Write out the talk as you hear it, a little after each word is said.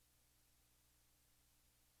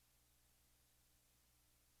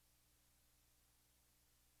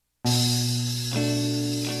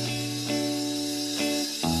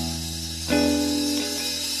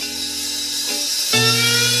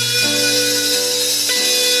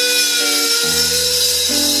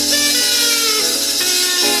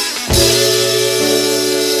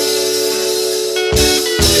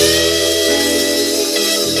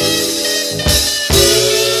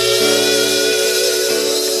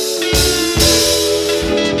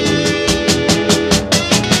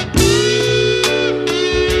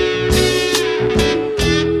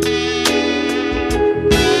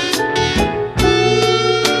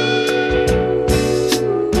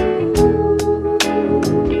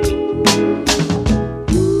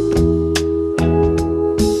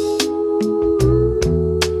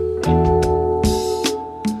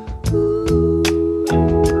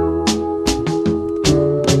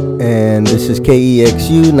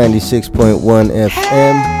KXU 96.1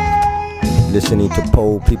 FM. Listening to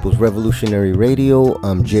Pole People's Revolutionary Radio.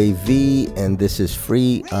 I'm JV, and this is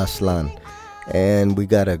Free Aslan. And we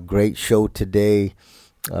got a great show today.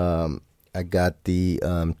 I got the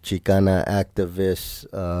Chicana activist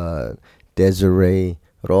Desiree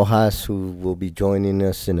Rojas, who will be joining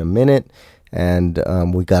us in a minute. And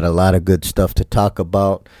we got a lot of good stuff to talk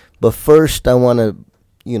about. But first, I want to,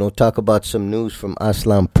 talk about some news from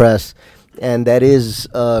Aslan Press. And that is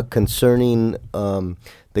concerning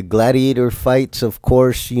the gladiator fights. Of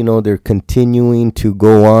course, they're continuing to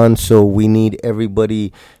go on. So we need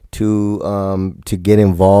everybody to get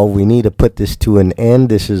involved. We need to put this to an end.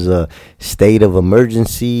 This is a state of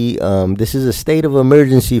emergency. This is a state of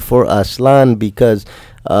emergency for Aslan because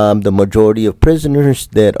the majority of prisoners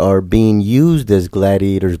that are being used as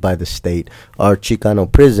gladiators by the state are Chicano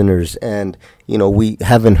prisoners. And, we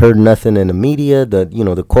haven't heard nothing in the media.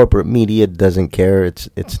 The corporate media doesn't care.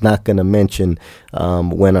 It's not going to mention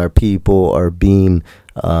when our people are being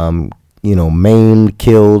maimed,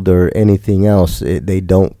 killed, or anything else. They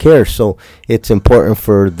don't care. So it's important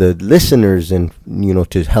for the listeners and,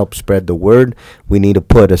 to help spread the word. We need to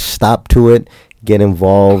put a stop to it, get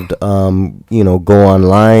involved, go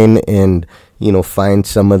online and, find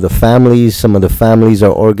some of the families. Some of the families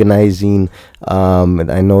are organizing.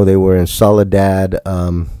 And I know they were in Soledad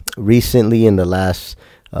recently in the last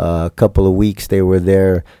couple of weeks. They were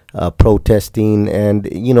there protesting, and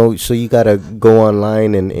so you got to go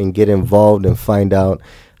online and get involved and find out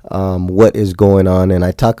what is going on. And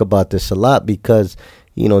I talk about this a lot because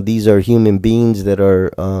these are human beings that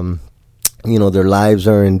are their lives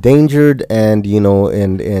are endangered, and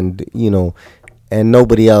and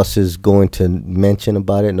nobody else is going to mention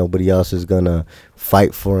about it. Nobody else is going to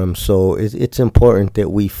fight for them. So it's important that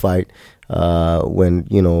we fight when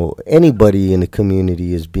anybody in the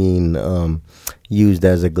community is being used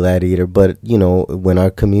as a gladiator. But when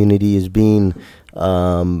our community is being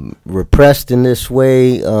repressed in this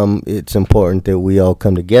way, it's important that we all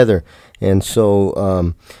come together. And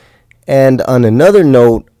so and on another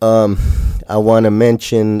note, I want to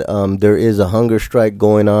mention there is a hunger strike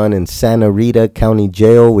going on in Santa Rita County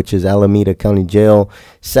Jail, which is Alameda County Jail.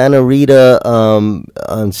 Santa Rita,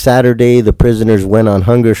 on Saturday, the prisoners went on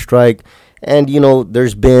hunger strike. And,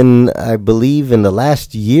 there's been, I believe, in the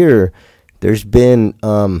last year, there's been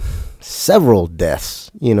several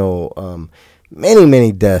deaths, many,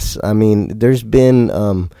 many deaths. I mean, there's been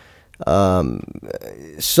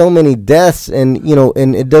so many deaths, and,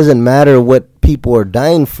 and it doesn't matter what people are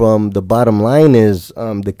dying from. The bottom line is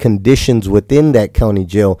the conditions within that county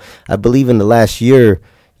jail. I believe in the last year,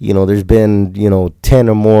 there's been, 10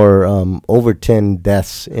 or more, over 10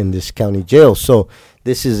 deaths in this county jail. So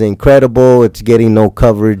this is incredible. It's getting no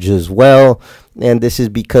coverage as well. And this is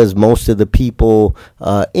because most of the people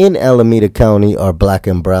in Alameda County are black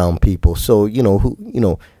and brown people. So,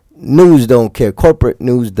 news don't care. Corporate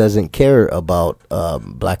news doesn't care about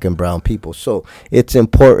black and brown people. So it's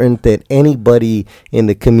important that anybody in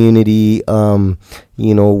the community,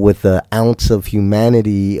 with an ounce of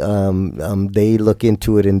humanity, they look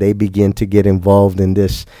into it and they begin to get involved in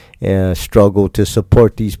this struggle to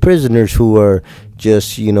support these prisoners who are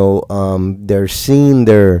just, they're seeing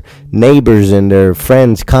their neighbors and their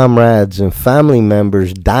friends, comrades, and family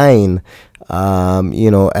members dying.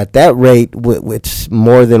 At that rate, it's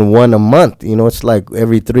more than one a month. It's like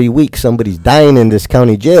every 3 weeks somebody's dying in this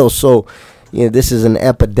county jail. So, this is an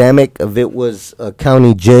epidemic. If it was a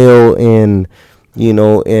county jail in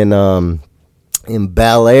Bel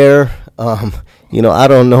Air, I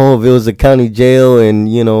don't know if it was a county jail in,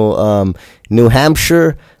 New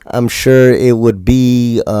Hampshire. I'm sure it would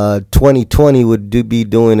be 2020 would be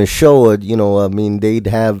doing a show. They'd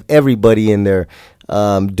have everybody in there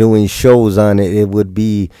doing shows on it. It would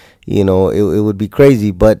be, it would be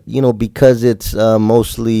crazy. But, because it's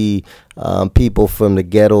mostly people from the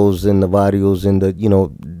ghettos and the barrios and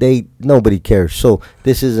nobody cares. So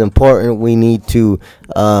this is important. We need to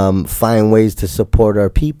find ways to support our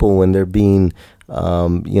people when they're being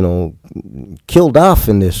killed off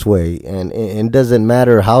in this way. And it doesn't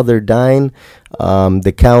matter how they're dying.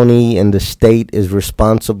 The county and the state is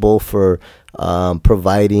responsible for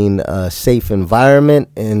providing a safe environment,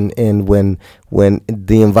 and when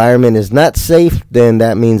the environment is not safe, then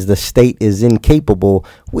that means the state is incapable.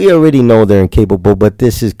 We already know they're incapable, but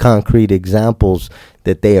this is concrete examples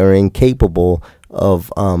that they are incapable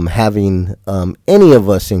of having any of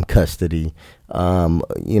us in custody.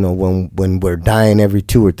 When we're dying every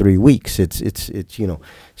 2 or 3 weeks, it's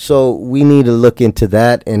so we need to look into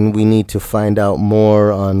that, and we need to find out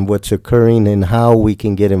more on what's occurring and how we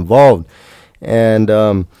can get involved. And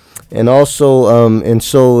And also, and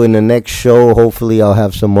so in the next show, hopefully, I'll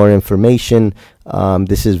have some more information.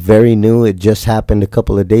 This is very new. It just happened a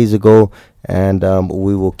couple of days ago, and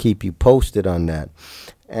we will keep you posted on that.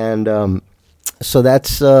 And so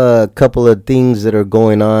that's a couple of things that are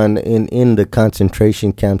going on in the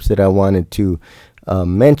concentration camps that I wanted to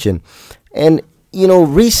mention. And,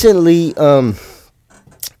 recently,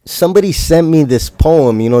 somebody sent me this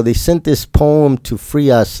poem. They sent this poem to Free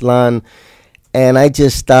Aztlan, and I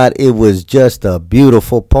just thought it was just a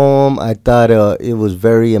beautiful poem. I thought it was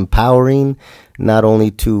very empowering, not only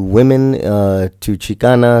to women, to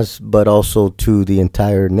Chicanas, but also to the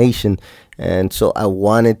entire nation. And so I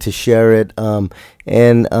wanted to share it. So,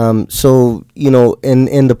 and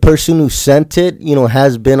the person who sent it,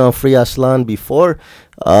 has been on Free Aztlan before.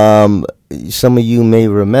 Some of you may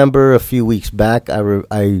remember a few weeks back,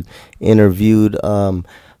 I interviewed a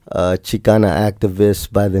Chicana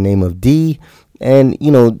activist by the name of Dee. And,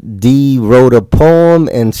 Dee wrote a poem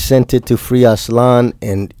and sent it to Free Aztlan.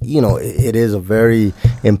 And, it is a very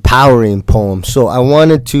empowering poem. So I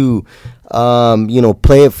wanted to,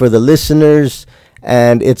 play it for the listeners.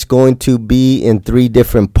 And it's going to be in 3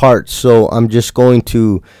 different parts. So I'm just going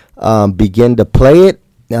to begin to play it.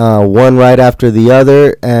 One right after the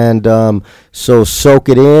other, and so soak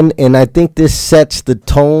it in. And I think this sets the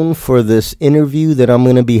tone for this interview that I'm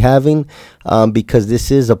going to be having, because this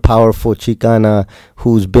is a powerful Chicana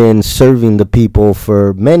who's been serving the people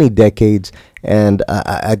for many decades, and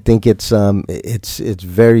I think it's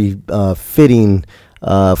very fitting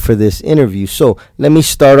for this interview. So let me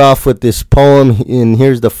start off with this poem, and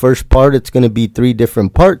here's the first part. It's going to be 3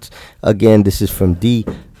 different parts. Again, this is from Dee.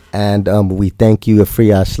 And we thank you, Free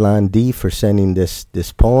Aztlan Dee, for sending this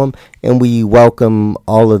poem. And we welcome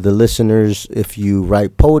all of the listeners, if you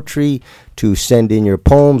write poetry, to send in your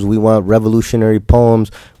poems. We want revolutionary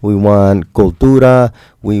poems. We want cultura.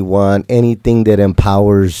 We want anything that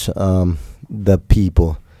empowers the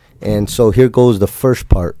people. And so here goes the first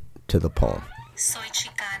part to the poem. Soy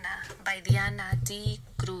Chicana, by Diana D.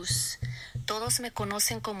 Cruz. Todos me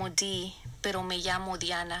conocen como Dee, pero me llamo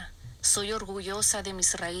Diana. Soy orgullosa de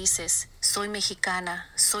mis raíces. Soy mexicana.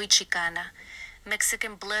 Soy chicana.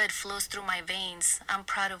 Mexican blood flows through my veins. I'm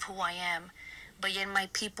proud of who I am. But yet my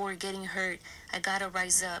people are getting hurt. I gotta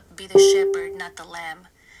rise up, be the shepherd, not the lamb.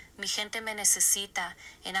 Mi gente me necesita,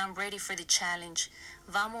 and I'm ready for the challenge.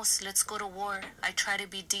 Vamos, let's go to war. I try to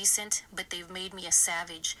be decent, but they've made me a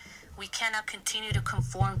savage. We cannot continue to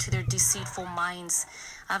conform to their deceitful minds.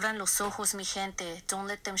 Abran los ojos, mi gente. Don't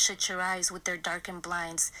let them shut your eyes with their darkened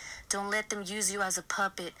blinds. Don't let them use you as a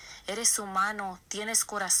puppet. Eres humano, tienes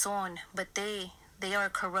corazón, but they are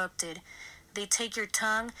corrupted. They take your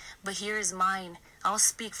tongue, but here is mine. I'll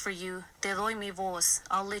speak for you. Te doy mi voz.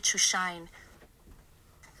 I'll let you shine.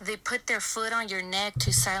 They put their foot on your neck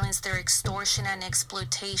to silence their extortion and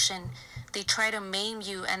exploitation. They try to maim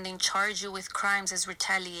you and then charge you with crimes as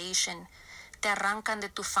retaliation. Te arrancan de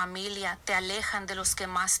tu familia, te alejan de los que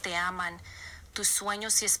más te aman. Tus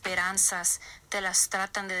sueños y esperanzas te las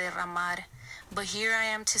tratan de derramar. But here I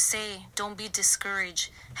am to say, don't be discouraged.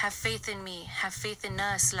 Have faith in me, have faith in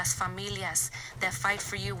us, las familias, that fight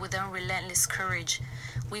for you with unrelentless courage.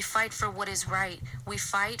 We fight for what is right. We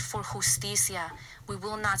fight for justicia. We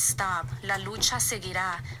will not stop. La lucha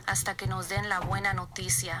seguirá hasta que nos den la buena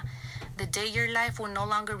noticia. The day your life will no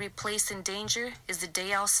longer be placed in danger is the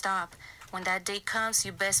day I'll stop. When that day comes,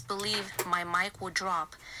 you best believe my mic will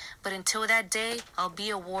drop. But until that day, I'll be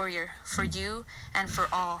a warrior for you and for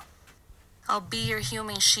all. I'll be your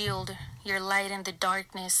human shield, your light in the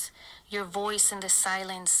darkness, your voice in the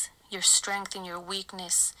silence, your strength in your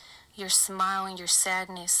weakness, your smile in your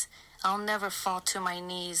sadness. I'll never fall to my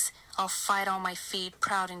knees. I'll fight on my feet,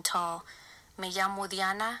 proud and tall. Me llamo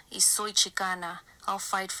Diana y soy chicana. I'll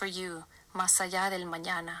fight for you, más allá del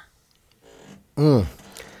mañana.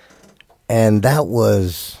 And that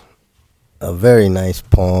was a very nice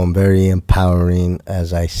poem, very empowering,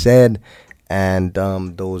 as I said. And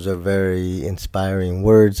those are very inspiring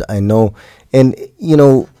words, I know. And,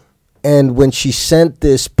 and when she sent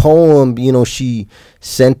this poem, she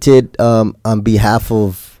sent it on behalf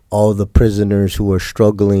of all the prisoners who are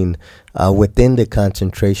struggling within the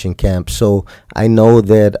concentration camp. So I know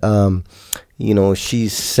that, she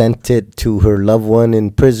sent it to her loved one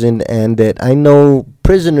in prison, and that I know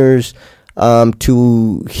prisoners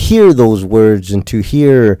to hear those words and to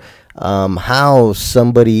hear how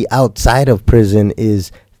somebody outside of prison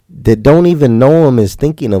that don't even know them is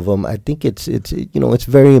thinking of them. I think it's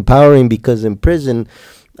very empowering, because in prison,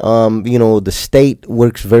 the state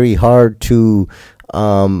works very hard to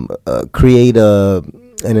create a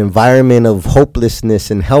an environment of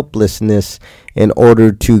hopelessness and helplessness in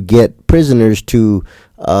order to get prisoners to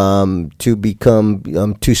become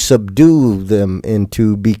to subdue them and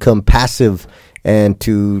to become passive and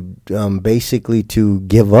to basically to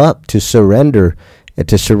give up, to surrender, and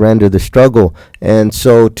to surrender the struggle. And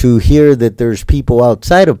so to hear that there's people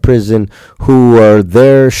outside of prison who are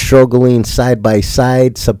there struggling side by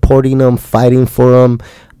side, supporting them, fighting for them,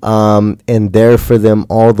 and there for them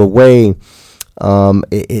all the way,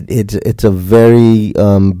 it's a very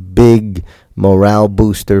big morale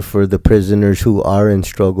booster for the prisoners who are in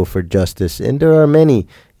struggle for justice. And there are many.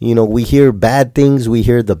 We hear bad things, we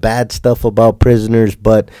hear the bad stuff about prisoners,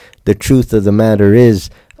 but the truth of the matter is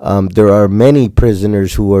there are many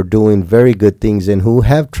prisoners who are doing very good things and who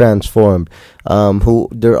have transformed.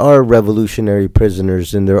 There are revolutionary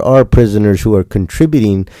prisoners, and there are prisoners who are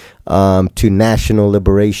contributing to national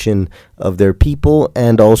liberation of their people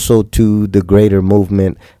and also to the greater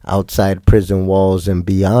movement outside prison walls and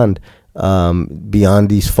beyond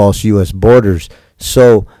these false U.S. borders.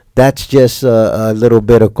 So that's just a little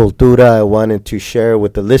bit of cultura I wanted to share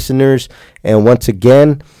with the listeners. And once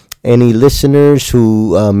again, any listeners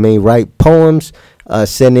who may write poems,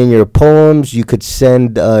 send in your poems. You can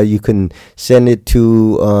send it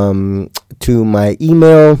to my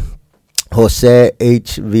email, Jose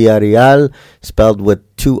H. Villarreal, spelled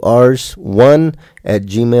with 2 R's, 1 at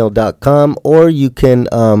gmail.com, or you can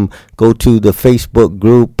go to the Facebook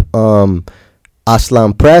group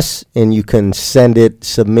Aslan Press, and you can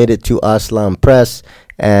submit it to Aslan Press,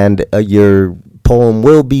 and your poem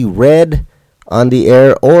will be read on the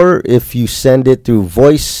air. Or if you send it through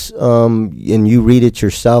voice and you read it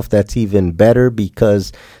yourself, that's even better,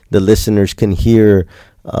 because the listeners can hear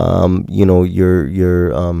your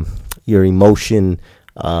emotion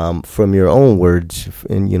from your own words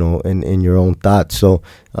and in your own thoughts. So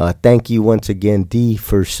thank you once again, Dee,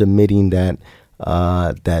 for submitting that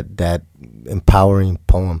empowering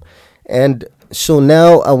poem. And so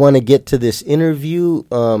now I want to get to this interview,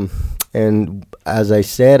 and as I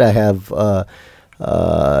said, I have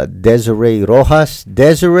Desiree Rojas.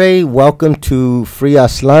 Desiree, welcome to Free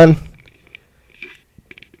Aslan.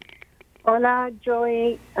 Hola,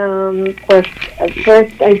 Joey. First,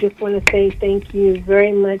 I just want to say thank you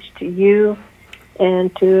very much to you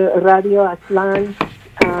and to Radio Aslan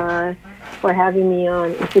for having me on.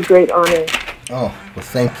 It's a great honor. Oh, well,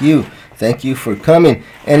 thank you. Thank you for coming.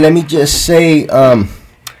 And let me just say,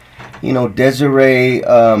 Desiree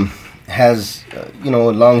has, a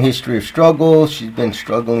long history of struggle. She's been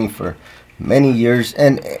struggling for many years.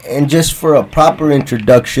 And just for a proper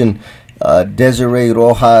introduction, Desiree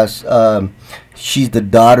Rojas, she's the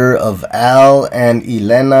daughter of Al and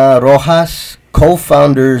Elena Rojas,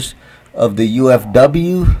 co-founders of the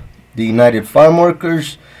UFW, the United Farm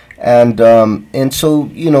Workers. And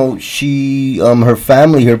so, she, her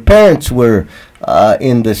family, her parents were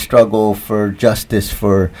in the struggle for justice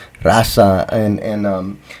for Raza,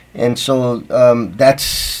 and so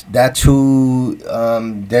that's who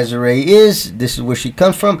Desiree is. This is where she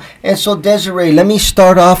comes from. And so, Desiree, let me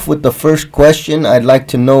start off with the first question. I'd like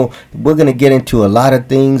to know, we're going to get into a lot of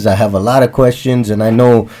things. I have a lot of questions, and I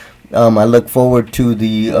know I look forward to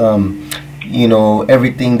the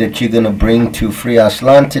everything that you're going to bring to Free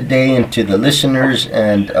Aslan today and to the listeners.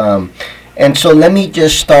 And so let me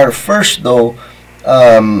just start first, though.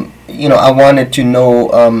 I wanted to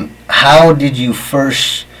know, how did you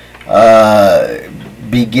first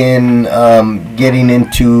begin getting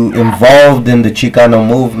involved in the Chicano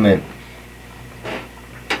movement?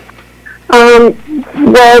 Well,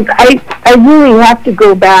 I really have to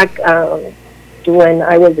go back to when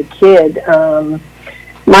I was a kid.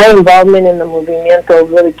 My involvement in the movimiento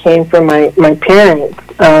really came from my parents.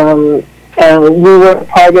 And we were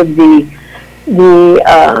part of the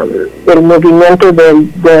movimiento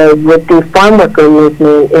with the farm worker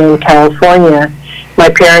movement in California. My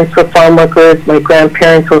parents were farm workers. My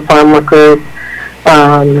grandparents were farm workers.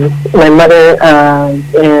 My mother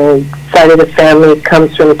side of the family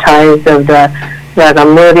comes from ties of the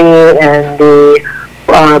Ragamuri and the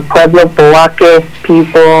Pueblo Boaques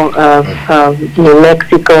people of New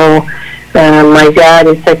Mexico. My dad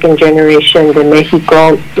is second generation de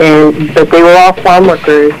Mexico, but they were all farm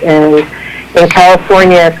workers. And in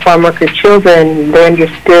California, as farm worker children, they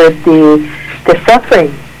understood the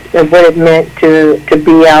suffering of what it meant to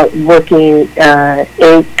be out working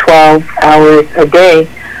 8, 12 hours a day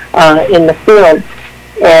in the field.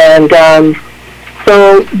 And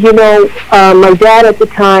so, my dad at the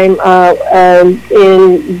time,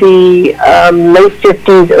 in the late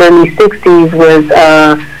 50s, early 60s, was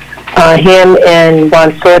him and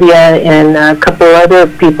Juan Soria and a couple other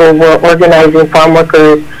people were organizing farm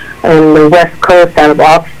workers on the west coast out of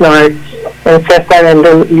Oxnard, and Cesar and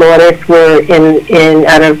Dolores were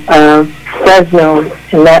out of Fresno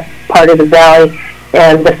in that part of the valley,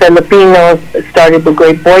 and the Filipinos started the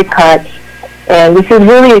Great Boycott. And this is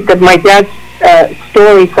really my dad's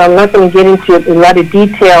story, so I'm not going to get into a lot of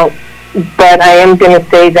detail, but I am going to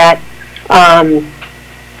say that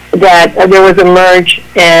that there was a merge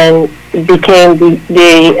and became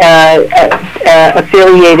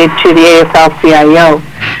affiliated to the AFL-CIO.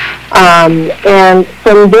 And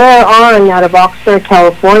from there on, out of Oxnard,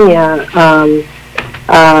 California,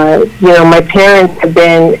 my parents have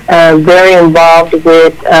been very involved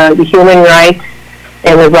with the human rights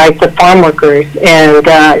and the rights of farm workers. And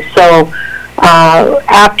so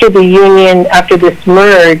after the union, after this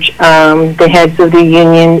merge, the heads of the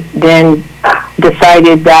union then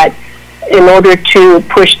decided that in order to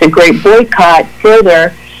push the Great Boycott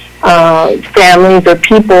further, families or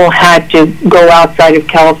people had to go outside of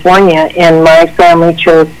California, and my family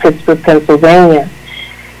chose Pittsburgh, Pennsylvania.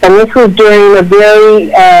 And this was during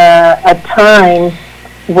a time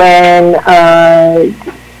when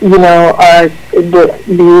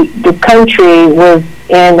the country was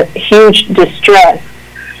in huge distress,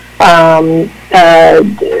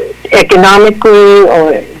 economically,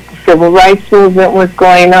 or civil rights movement was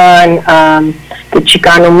going on. The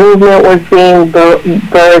Chicano movement was being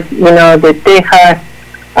birthed, the Texas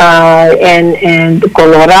and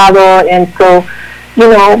Colorado, and so,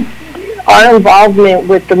 our involvement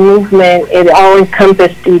with the movement, it all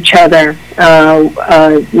encompassed each other.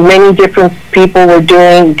 Many different people were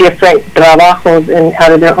doing different trabajos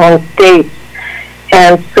out of their own states.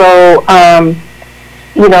 And so,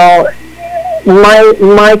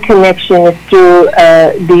 my connection is through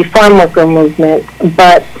the farm worker movement,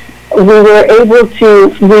 but we were able to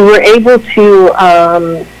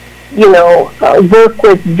work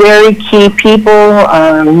with very key people,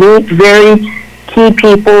 meet very key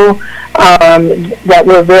people that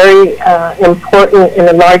were very important in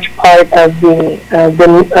a large part of the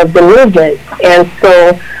movement. And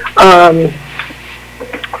so,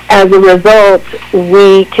 as a result,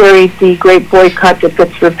 we carried the Great Boycott to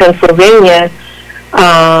Pittsburgh, Pennsylvania,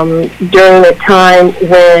 during the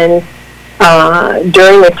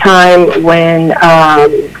time when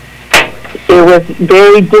it was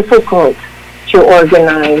very difficult to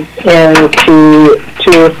organize and to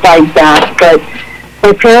fight back. But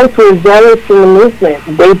my parents were zealous in the movement.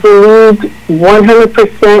 They believed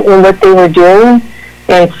 100% in what they were doing,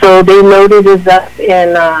 and so they loaded us up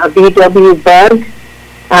in a VW Bug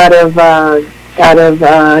out of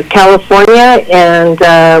California, and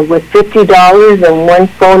with $50 and one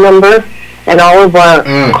phone number and all of our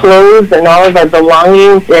clothes and all of our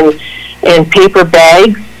belongings and paper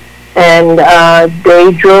bags, and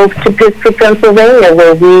they drove to Pittsburgh, Pennsylvania,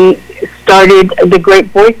 where we started the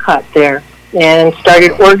Great Boycott there and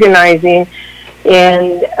started organizing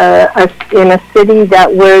in a city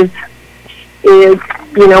that was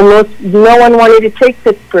no one wanted to take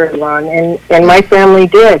Pittsburgh on, and my family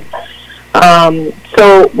did.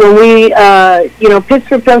 So when we,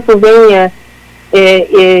 Pittsburgh, Pennsylvania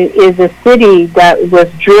is a city that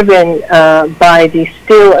was driven by the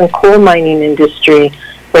steel and coal mining industry,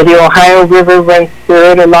 where the Ohio River runs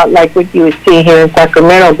through it, a lot like what you would see here in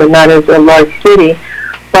Sacramento, but not as a large city.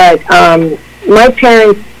 But my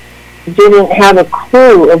parents didn't have a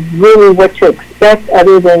clue of really what to expect,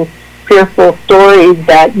 other than fearful stories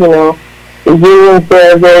that, the unions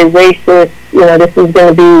there are very racist. This is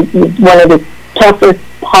going to be one of the toughest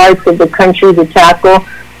parts of the country to tackle.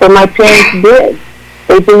 But my parents did.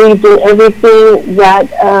 They believed in everything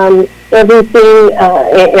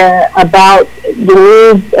about the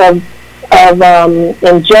needs of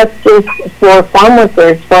injustice for farm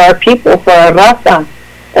workers, for our people, for our raza.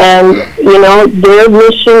 And, their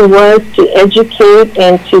mission was to educate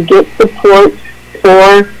and to get support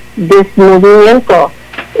for this movimiento.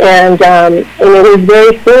 And it was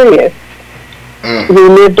very serious. We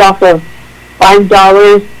lived off of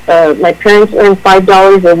 $5. My parents earned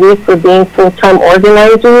 $5 a week for being full-time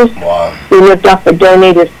organizers. Wow. We lived off of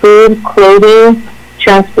donated food, clothing,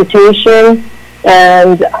 transportation,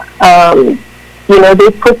 and, they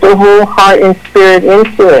put their whole heart and spirit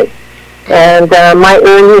into it. And my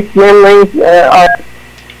earliest memories are,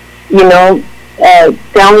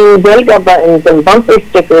 selling Belga buttons and bumper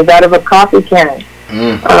stickers out of a coffee can.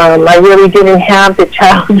 I really didn't have the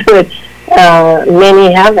childhood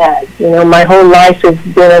many have had. My whole life has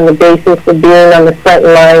been on the basis of being on the front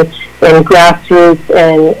line and grassroots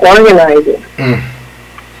and organizing.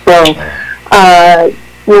 So,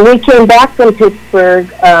 when we came back from Pittsburgh,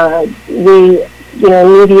 we,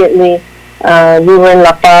 immediately, we were in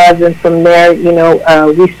La Paz, and from there,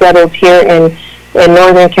 we settled here in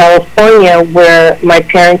Northern California, where my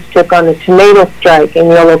parents took on a tomato strike in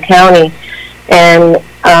Yolo County. And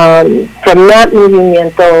from that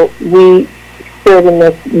movimiento, we stood in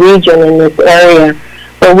this region, in this area.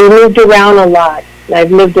 But we moved around a lot.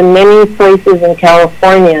 I've lived in many places in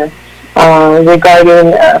California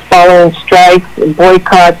regarding following strikes,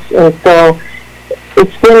 boycotts, and so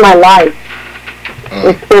it's been my life.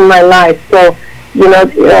 It's been my life. So, in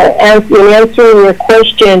answering your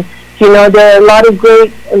question, there are a lot of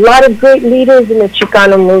great leaders in the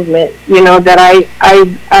Chicano movement, that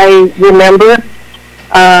I remember.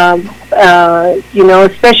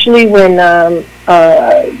 Especially when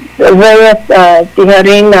Reyes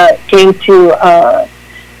Tijerina came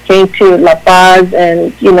to La Paz,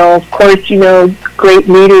 and of course, great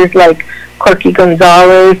leaders like Corky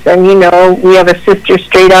Gonzalez, and we have a sister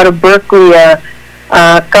straight out of Berkeley,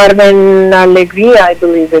 Carmen Alegría, I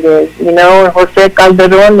believe it is. Jose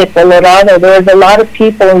Calderon de Colorado. There's a lot of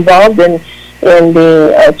people involved in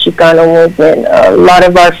the Chicano movement. A lot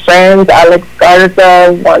of our friends, Alex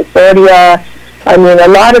Garza, Juan Soria, a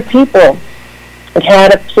lot of people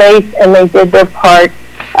had a place, and they did their part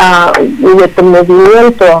with the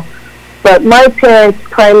movimiento. But my parents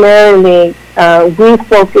primarily, we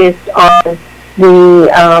focused on the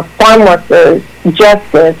farm workers'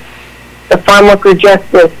 justice, the farm worker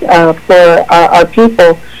justice for our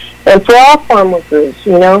people, and for all farm workers,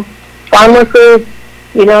 Farm workers,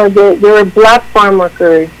 there were black farm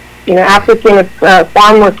workers, African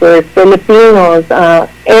farm workers, Filipinos,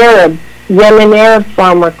 Arab, Yemen Arab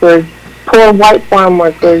farm workers, poor white farm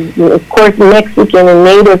workers, of course Mexican and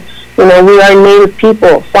Native, we are Native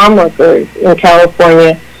people, farm workers in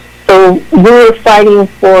California. So we were fighting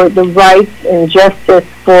for the rights and justice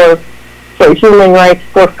for human rights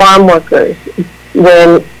for farm workers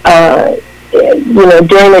when,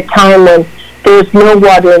 during a time when there was no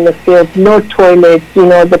water in the fields, no toilets,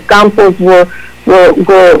 the campos were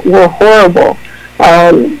horrible.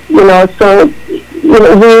 So,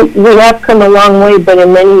 we have come a long way, but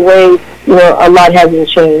in many ways, a lot hasn't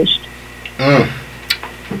changed.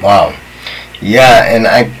 Wow. Yeah, and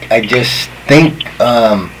I just think,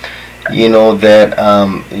 that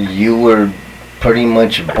you were pretty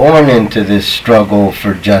much born into this struggle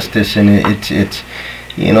for justice, and it's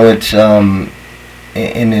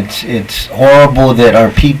horrible that our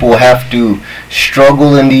people have to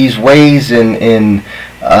struggle in these ways and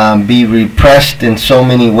be repressed in so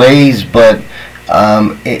many ways, but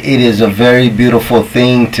it is a very beautiful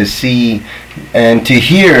thing to see and to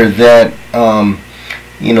hear that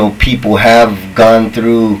people have gone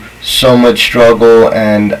through so much struggle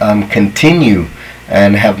and continue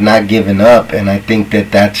and have not given up. And I think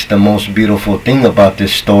that that's the most beautiful thing about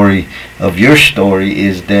this story, of your story,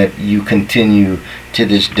 is that you continue to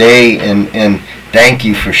this day, and thank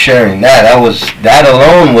you for sharing that. That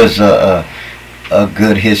alone was a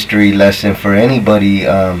good history lesson for anybody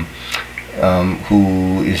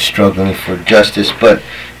who is struggling for justice. But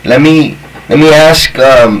let me ask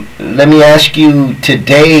you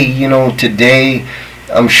today. Today,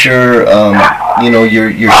 I'm sure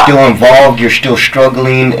you're still involved, you're still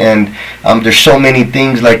struggling, and there's so many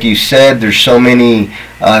things, like you said, there's so many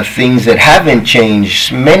things that haven't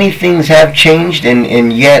changed. Many things have changed,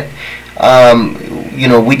 and yet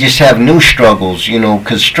we just have new struggles,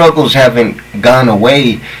 because struggles haven't gone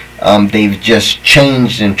away. They've just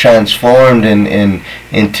changed and transformed and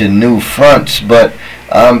into new fronts. But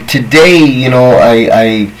today,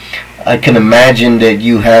 I can imagine that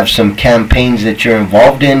you have some campaigns that you're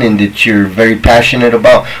involved in and that you're very passionate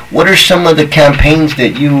about. What are some of the campaigns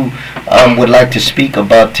that you would like to speak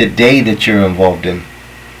about today that you're involved in?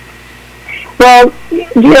 Well,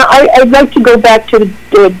 I'd like to go back to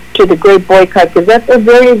the Great Boycott, because that's a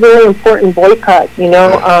very, very important boycott.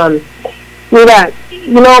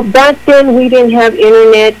 Back then we didn't have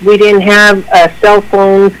internet, we didn't have cell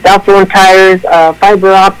phones, cell phone tires,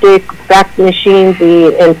 fiber optic, fax machines,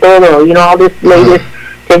 and todo, all this latest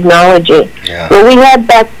technology. Yeah. What we had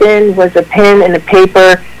back then was a pen and a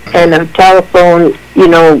paper and a telephone,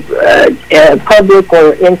 public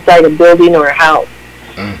or inside a building or a house.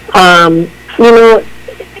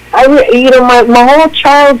 My whole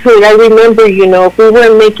childhood, I remember, if we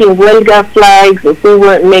weren't making huelga flags, if we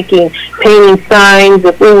weren't painting signs,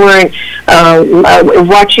 if we weren't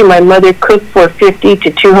watching my mother cook for 50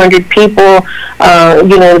 to 200 people,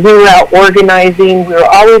 we were out organizing. We were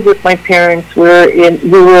always with my parents. We were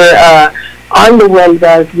on the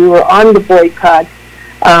huelgas. We were on the boycotts.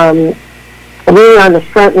 We were on the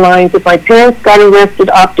front lines. If my parents got arrested,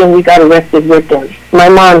 often we got arrested with them. My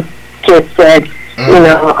mom just said,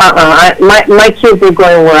 my kids are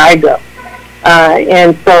going where I go.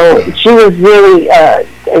 And so she was really,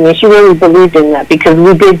 she really believed in that, because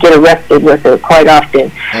we did get arrested with her quite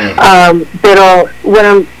often. But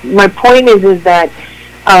my point is that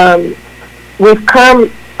we've come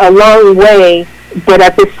a long way, but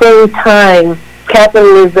at the same time,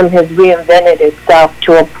 capitalism has reinvented itself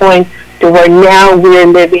to a point to where now we're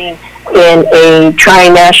living in a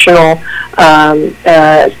trinational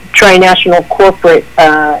corporate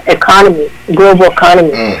economy, global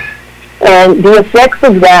economy. And the effects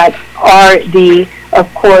of that are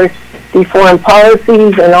of course, the foreign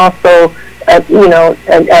policies, and also,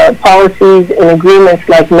 policies and agreements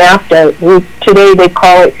like NAFTA. Today they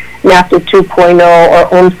call it NAFTA 2.0 or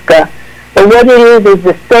UNSCA. But what it is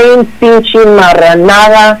the same pinche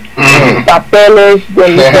marranada, papeles de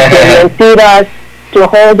mentiras to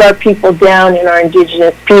hold our people down and our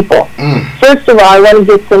indigenous people. First of all, I want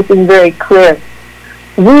to get something very clear.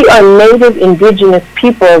 We are native indigenous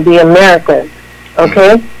people of the Americas,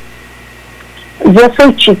 okay? Yo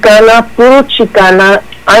soy Chicana, puro Chicana.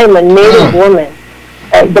 I am a native woman.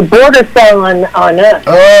 The border fell on us.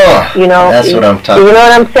 Oh, that's what I'm talking about. You know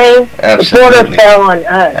what I'm saying? Absolutely. The border fell on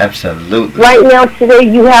us. Absolutely. Right now, today,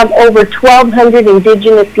 you have over 1,200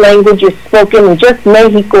 indigenous languages spoken in just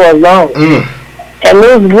Mexico alone. And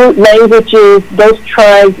those root languages, those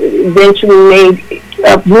tribes eventually made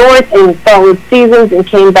up north and followed seasons and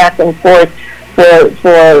came back and forth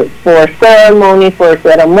for ceremony, for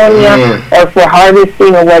ceremonia, or for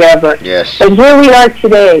harvesting or whatever. Yes. But here we are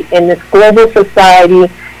today in this global society,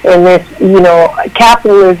 in this,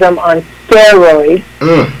 capitalism on steroids,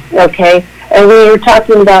 okay? And we were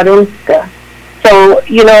talking about UNSCA. So,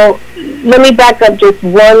 let me back up just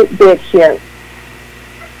one bit here.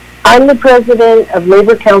 I'm the president of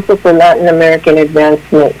Labor Council for Latin American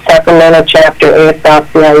Advancement, Sacramento Chapter,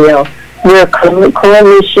 AFL-CIO. We're a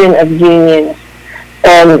coalition of unions.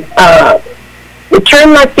 And the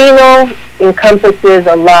term Latino encompasses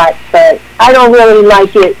a lot, but I don't really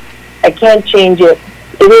like it. I can't change it.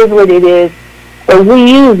 It is what it is. But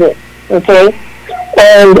we use it, okay?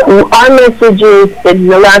 And our message is, in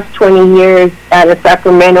the last 20 years out of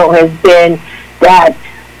Sacramento, has been that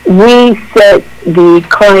we set the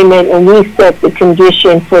climate and we set the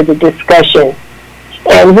condition for the discussion.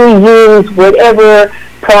 And we use whatever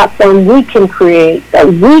platform we can create, that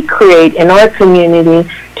we create in our community,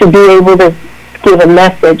 to be able to give a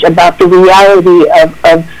message about the reality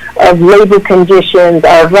of labor conditions,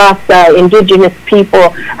 our raza, indigenous people,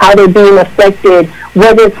 how they're being affected,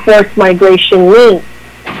 what does forced migration mean.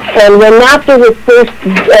 And when NAFTA was first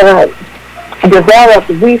developed,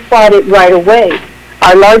 we fought it right away.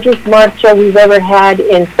 Our largest marcha we've ever had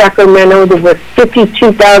in Sacramento, there were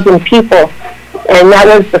 52,000 people, and that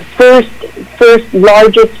was the first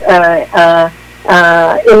largest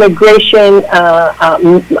immigration,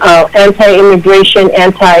 anti-immigration,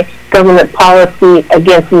 anti-government policy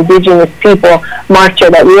against indigenous people marcha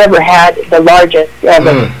that we ever had, the largest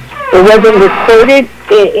ever. It wasn't recorded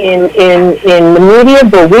in the media,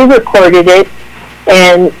 but we recorded it,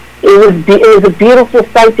 and it was a beautiful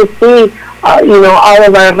sight to see. All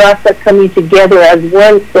of our raza coming together as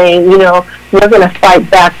one, saying, we're going to fight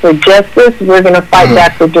back for justice, we're going to fight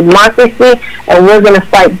back for democracy, and we're going to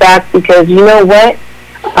fight back because, you know what?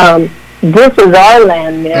 This is our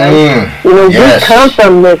land, man. Yes.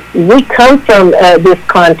 We come from this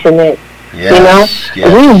continent. Yes.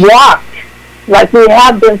 Yes. We walked like we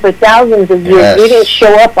have been for thousands of years. Yes. We didn't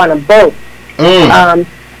show up on a boat. And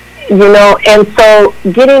so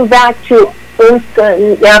getting back to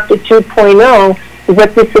UNSCA NAFTA 2.0,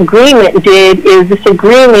 what this agreement did is this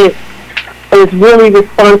agreement is really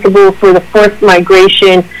responsible for the forced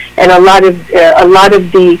migration and a lot of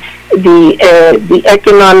the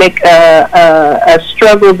economic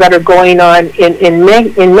struggles that are going on in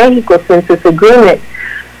Mexico since this agreement.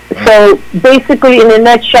 So basically, in a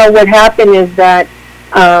nutshell, what happened is that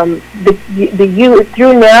through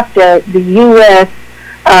NAFTA, the U.S.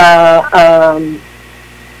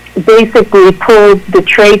 Basically pulled the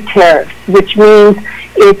trade tariffs, which means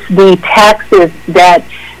it's the taxes that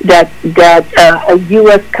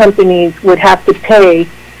U.S. companies would have to pay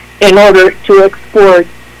in order to export,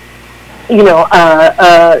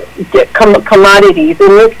 commodities.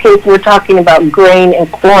 In this case, we're talking about grain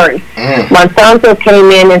and corn. Monsanto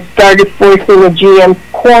came in and started forcing the GM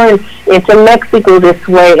corn into Mexico this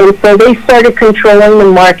way, and so they started controlling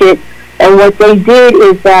the market. And what they did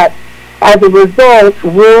is that, as a result,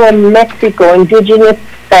 rural Mexico, indigenous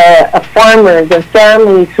farmers and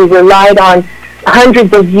families who relied on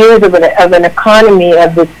hundreds of years of an economy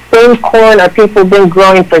of the same corn our people have been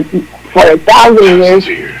growing for 1,000 years.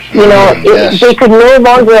 You know, they could no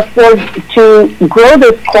longer afford to grow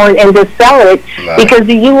this corn and to sell it because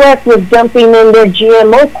the U.S. was dumping in their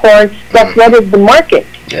GMO corn that flooded the market.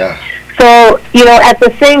 Yeah. So, you know, at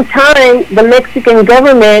the same time, the Mexican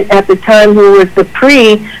government at the time, who was the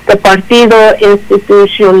Partido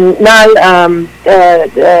Institucional,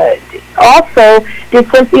 also did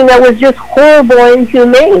something that was just horrible and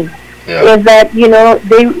inhumane. Yeah. Is that, you know,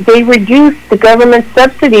 they reduced the government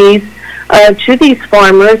subsidies to these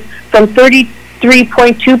farmers from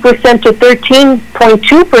 33.2% to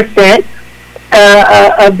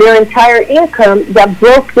 13.2% of their entire income, that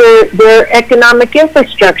broke their economic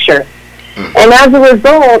infrastructure. And as a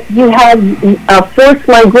result, you had forced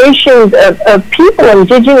migrations of people,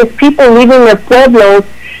 indigenous people leaving their pueblos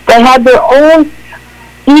that had their own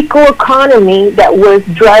eco-economy that was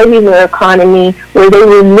driving their economy, where they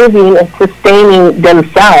were living and sustaining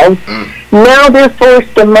themselves. Now they're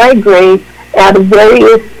forced to migrate out of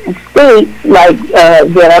various states like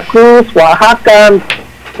Veracruz, Oaxaca,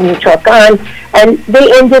 Michoacan, and they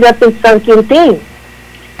ended up in San Quintin.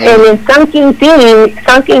 And in San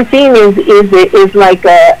Quintin is like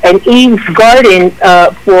an Eve's garden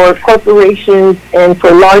for corporations and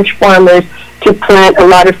for large farmers to plant a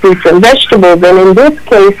lot of fruits and vegetables. And in this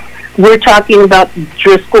case, we're talking about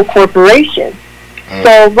Driscoll Corporation.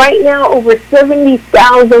 So right now, over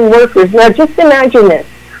 70,000 workers. Now, just imagine this.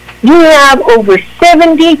 You have over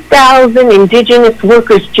 70,000 indigenous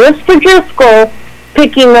workers just for Driscoll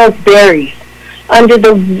picking those berries under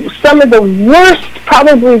some of the worst,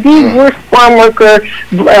 probably the worst farm worker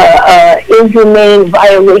inhumane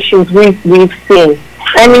violations we've seen.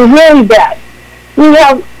 I mean, really bad. We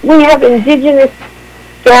have indigenous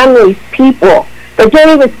families, people that don't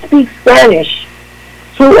even speak Spanish,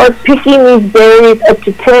 who are picking these berries up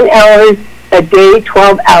to 10 hours a day,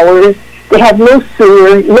 12 hours. They have no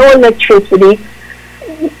sewer, no electricity.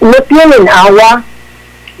 No tienen agua.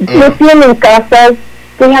 No tienen casas.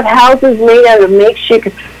 They have houses made out of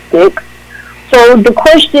makeshift sticks. So the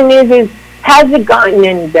question is has it gotten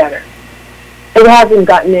any better? It hasn't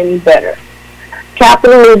gotten any better.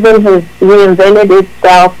 Capitalism has reinvented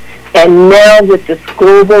itself, and now with this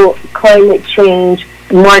global climate change,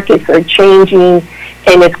 markets are changing,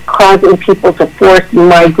 and it's causing people to force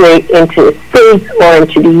migrate into the States or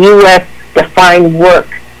into the U.S. to find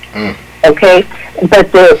work. Okay?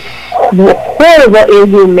 But the horrible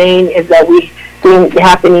inhumane is that we see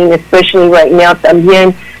happening, especially right now,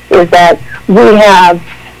 también, is that we have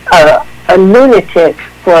a lunatic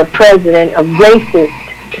for a president, a racist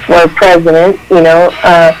for a president, you know,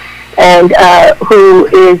 and who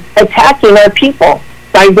is attacking our people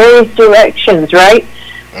by various directions, right?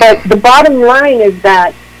 But the bottom line is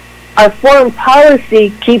that our foreign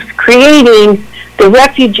policy keeps creating the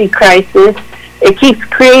refugee crisis. It keeps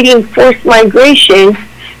creating forced migration,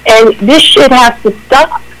 and this shit has to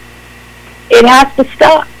stop. It has to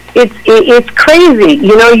stop. It's crazy.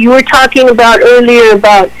 You know, you were talking about earlier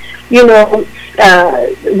about, you know,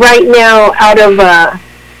 right now out of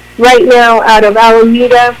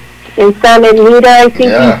Alameda in Santa Anita, I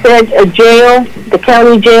think you said, a jail, the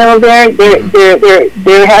county jail there.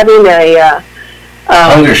 They're having a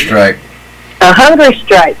hunger strike. A hunger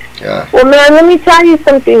strike. Yeah. Well, man, let me tell you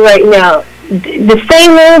something right now. The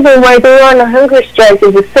same reason why they're on a hunger strike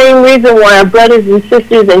is the same reason why our brothers and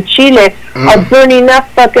sisters in Chile are burning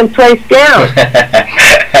that fucking place down.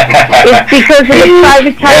 It's because of the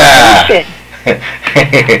privatization.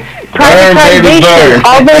 Privatization.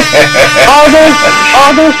 All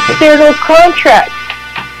those federal contracts.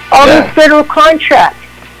 Those federal contracts.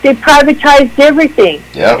 They privatized everything.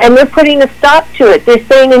 And they're putting a stop to it. They're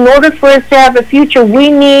saying in order for us to have a future,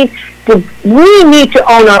 we need to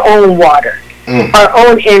own our own water, our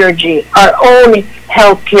own energy, our own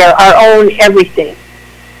health care, our own everything.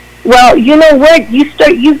 Well, you know what?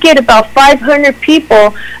 You get about 500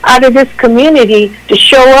 people out of this community to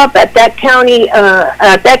show up at that county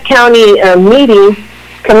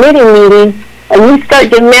committee meeting, and you start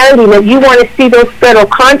demanding that you want to see those federal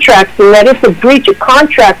contracts, and that it's a breach of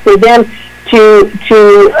contract for them to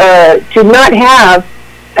not have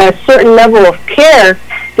a certain level of care.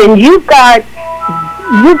 Then you've got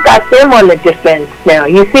them on the defense now.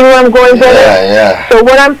 You see where I'm going, brother? Yeah. So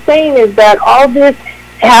what I'm saying is that all this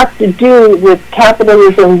has to do with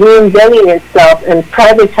capitalism reinventing itself and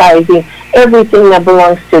privatizing everything that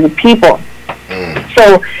belongs to the people.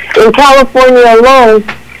 So in California alone,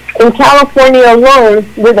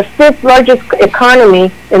 we're the 5th largest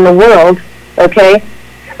economy in the world. Okay,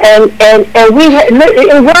 and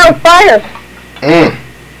we're on fire.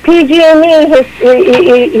 PG&E has,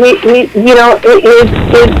 you know, is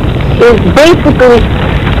basically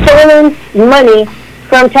stolen money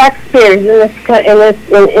from taxpayers in this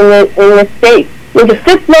state. We're the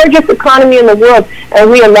fifth largest economy in the world, and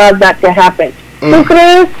we allowed that to happen. ¿Tú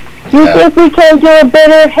crees? You think we can do it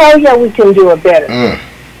better? Hell yeah, we can do it better.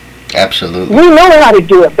 Absolutely. We know how to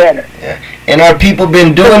do it better. Yeah. And our people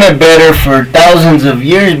been doing it better for thousands of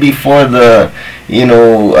years before the,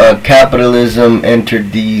 capitalism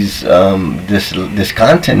entered this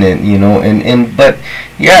continent, and but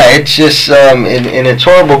yeah, it's just and it's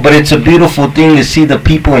horrible, but it's a beautiful thing to see the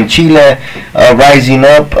people in Chile rising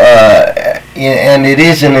up, and it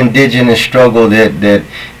is an indigenous struggle that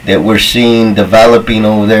we're seeing developing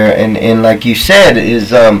over there, and like you said,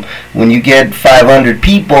 is when you get 500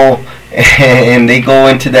 people and they go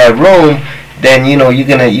into that room, then you're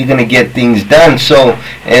gonna get things done. So,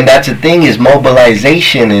 and that's the thing, is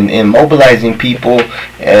mobilization and mobilizing people,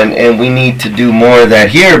 and we need to do more of that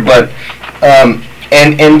here. But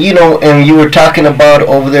and you were talking about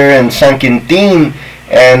over there in San Quintin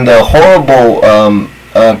and the horrible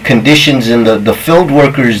conditions, in the field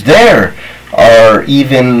workers there are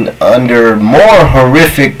even under more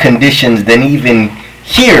horrific conditions than even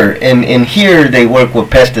here. And here they work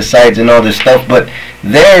with pesticides and all this stuff, but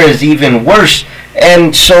there is even worse.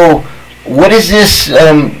 And so what is this,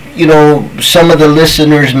 some of the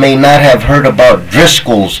listeners may not have heard about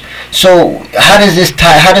Driscoll's. So how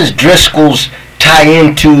does Driscoll's tie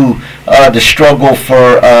into the struggle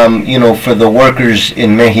for the workers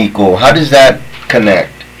in Mexico? How does that connect?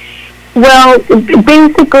 Well,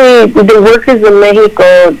 basically, the workers in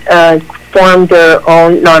Mexico formed their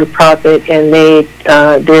own nonprofit, and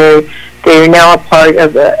they're now a part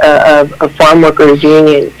of a farm workers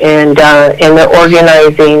union, and they're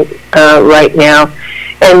organizing right now,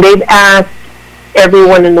 and they've asked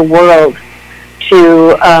everyone in the world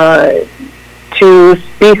to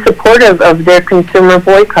be supportive of their consumer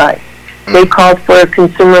boycott. They called for a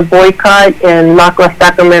consumer boycott, and MACLA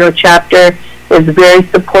Sacramento chapter is very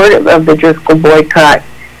supportive of the Driscoll boycott.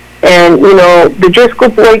 And, the Driscoll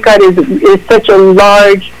boycott is such a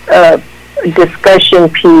large discussion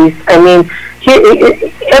piece. I mean,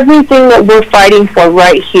 everything that we're fighting for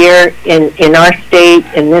right here in our state,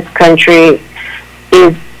 in this country,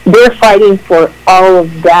 is they're fighting for all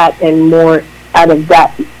of that and more out of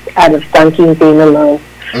San Quintin alone.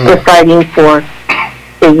 They're fighting for,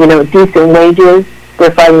 decent wages.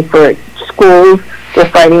 They're fighting for schools. They're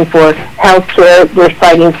fighting for health care. They're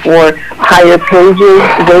fighting for higher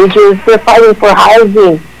wages. They're fighting for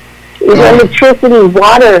housing, electricity,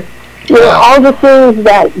 water, all the things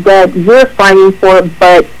that we're fighting for,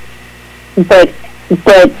 but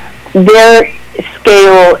their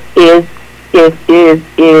scale is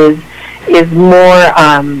more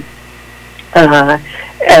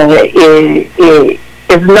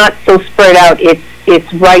is not so spread out.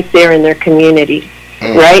 It's right there in their community,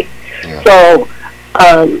 right? Yeah. So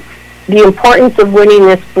the importance of winning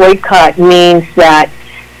this boycott means that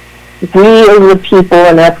we as the people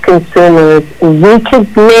and as consumers, we could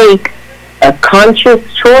make a conscious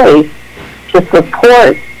choice to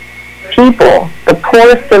support people, the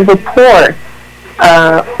poorest of the poor,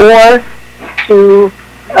 or to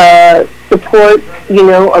support,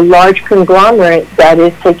 a large conglomerate that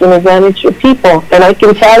is taking advantage of people. And I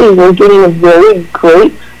can tell you, we're getting a very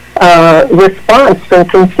great response from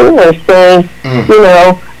consumers saying,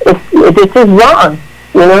 this is wrong.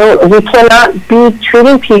 We cannot be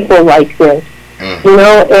treating people like this.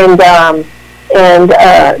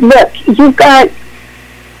 Look, you've got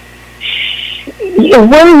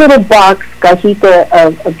one little box, cajita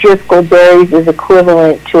of Driscoll berries is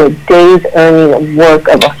equivalent to a day's earning of work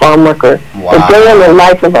of a farm worker. Wow. A day in the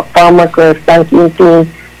life of a farm worker of San Quintin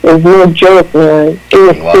is no joke, man. It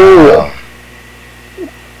is serious.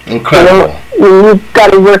 Incredible. You've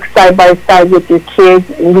got to work side by side with your kids,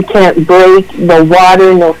 and you can't break, no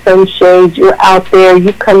water, no sunshade. You're out there,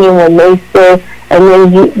 you come in when they say, and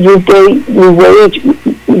then your wage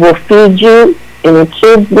will feed you and your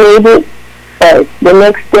kids maybe, but the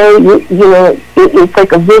next day, it's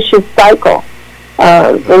like a vicious cycle.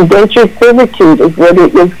 Indentured servitude is what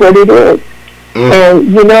it is.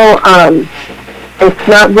 And, it's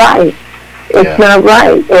not right. It's not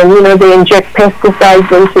right. And, they inject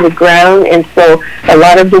pesticides into the ground, and so a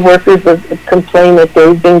lot of the workers have complained that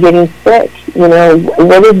they've been getting sick.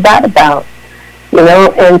 What is that about?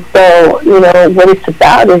 And so, what it's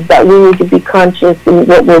about is that we need to be conscious in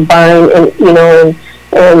what we're buying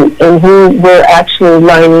and who we're actually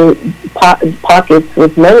lining pockets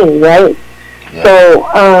with money, right? Yeah. So,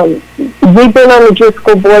 we've been on the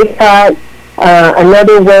Driscoll boycott.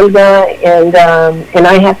 another huelga, and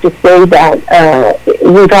I have to say that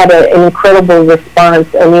we've had an incredible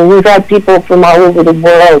response. I mean, we've had people from all over the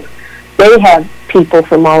world. They have people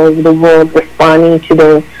from all over the world responding to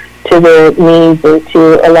their needs and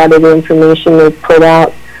to a lot of the information they've put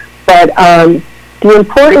out. But the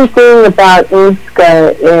important thing about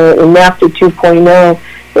IMSCA in NAFTA 2.0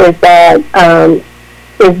 is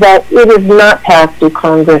that it is not passed through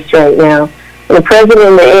Congress right now. And the president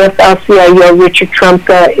of the AFL-CIO, Richard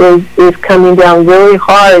Trumka, is coming down really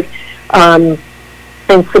hard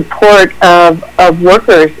in support of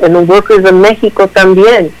workers, and the workers of Mexico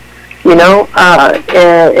también, you know,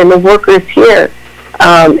 and the workers here.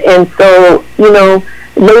 And so, you know,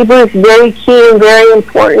 labor is very key and very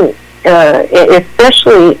important,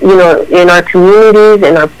 especially, you know, in our communities,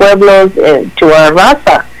 in our pueblos, and to our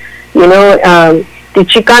raza. You know, the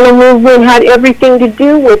Chicano movement had everything to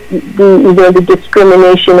do with the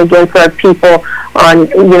discrimination against our people on,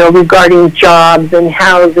 you know, regarding jobs and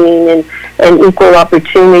housing and equal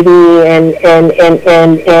opportunity and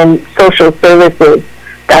social services.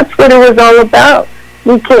 That's what it was all about.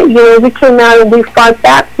 We came out and we fought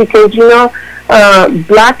back because, you know,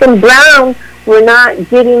 black and brown were not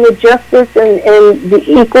getting the justice and the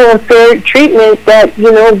equal and fair treatment that,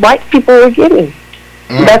 you know, white people were getting.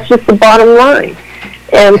 That's just the bottom line.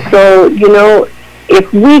 And so, you know,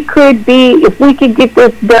 if we could get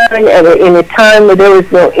this done in a time where there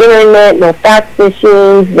was no internet, no fax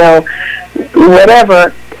machines, no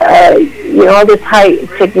whatever, you know, all this high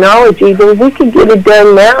technology, then we could get it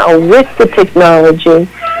done now with the technology.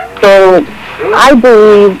 So I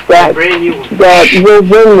believe that we'll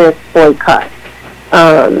win this boycott.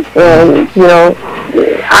 And, you know,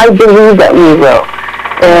 I believe that we will.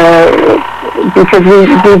 Because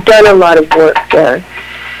we've done a lot of work there.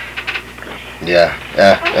 Yeah,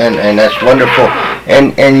 and that's wonderful.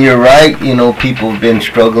 And you're right, you know, people have been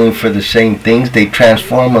struggling for the same things. They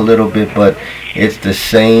transform a little bit, but it's the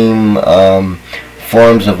same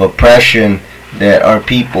forms of oppression that our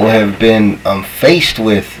people have been faced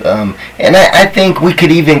with. And I think we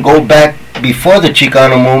could even go back before the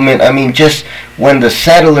Chicano movement. I mean, just when the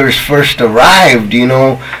settlers first arrived, you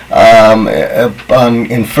know,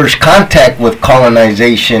 in first contact with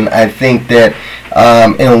colonization, I think that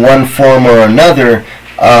in one form or another,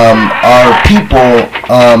 our people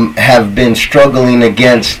have been struggling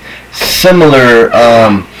against similar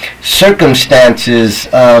circumstances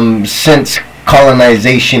since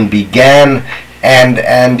colonization began,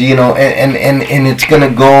 and you know, and it's gonna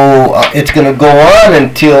go on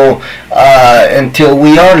until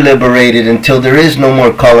we are liberated, until there is no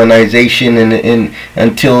more colonization, and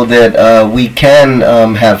until that we can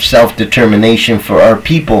have self-determination for our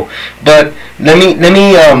people. But let me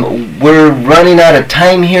we're running out of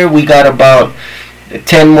time here. We got about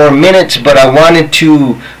 10 more minutes, but I wanted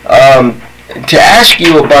to ask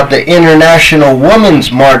you about the International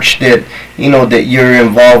Women's March that you're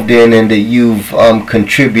involved in and that you've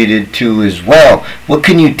contributed to as well. What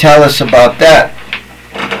can you tell us about that?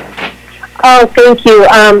 Oh, thank you.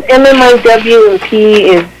 MMIW&P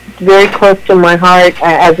is very close to my heart.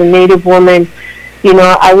 As a Native woman, you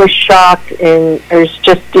know, I was shocked and I was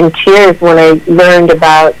just in tears when I learned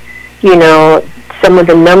about, you know, some of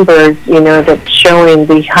the numbers, you know, that's showing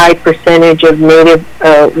the high percentage of Native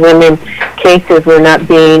women cases were not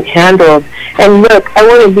being handled. And look, I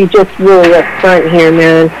want to be just really upfront here,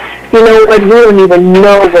 man. You know what? We don't even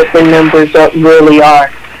know what the numbers really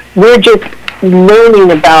are. We're just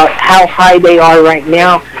learning about how high they are right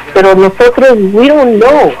now. Pero nosotros, we don't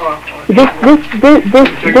know. This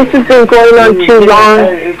has been going on too long,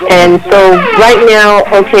 and so right now,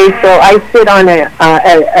 okay, so I sit on a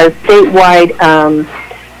statewide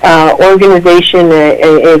organization,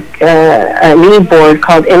 an e-board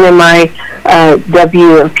called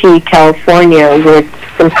MMIW&P California, with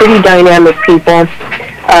some pretty dynamic people.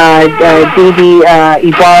 Didi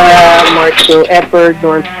Ibarra, Marcio Eppert,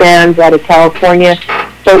 Norm Sands out of California.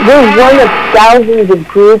 So we're one of thousands of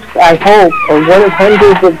groups, I hope, or one of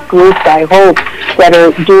hundreds of groups, I hope, that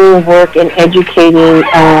are doing work and educating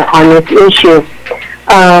on this issue.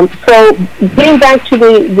 So getting back to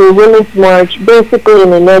the Women's March, basically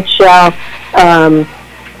in a nutshell,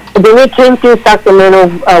 when it came through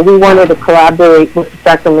Sacramento, we wanted to collaborate with the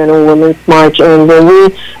Sacramento Women's March, and when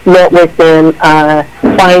we met with them,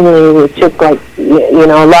 finally, it took a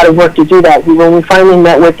lot of work to do that. When we finally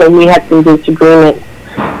met with them, we had some disagreements.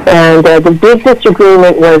 And the big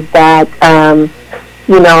disagreement was that,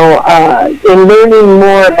 in learning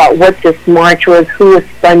more about what this march was, who was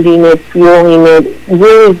funding it, fueling it,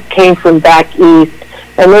 really came from back east.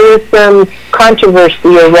 And there was some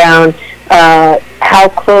controversy around how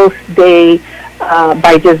close they,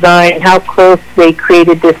 by design, how close they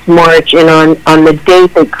created this march, and on the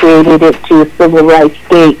date they created it to Civil Rights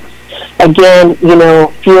Day. Again,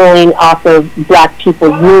 fueling off of black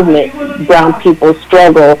people's movement, brown people's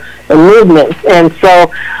struggle and movements. And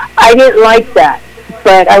so I didn't like that,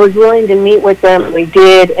 but I was willing to meet with them. We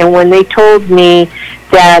did, and when they told me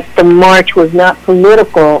that the march was not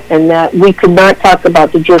political and that we could not talk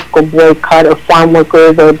about the Driscoll boycott or farm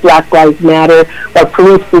workers or Black Lives Matter or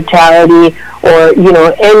police brutality or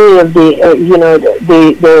any of the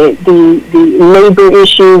the labor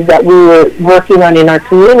issues that we were working on in our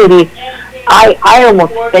community, I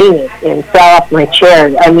almost fainted and fell off my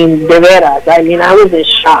chair. I mean, de veras. I mean, I was in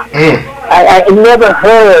shock. I never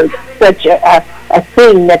heard such a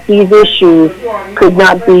thing that these issues could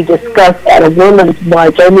not be discussed at a women's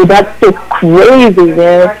march. I mean, that's just crazy,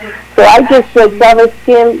 man. So I just said, Sabbath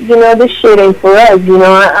Kim, this shit ain't for us. We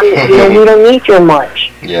don't need your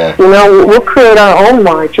march. Yeah. We'll create our own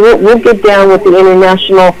march. We'll get down with the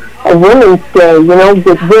International Women's Day,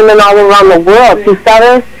 with women all around the world.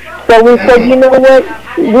 So we said, you know what?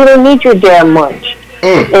 We don't need your damn march.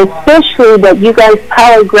 Especially that you guys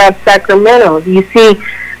power grab Sacramento. You see,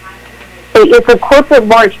 it's a corporate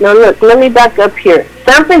march. Now look, let me back up here.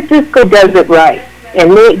 San Francisco does it right,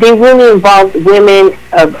 and they really involve women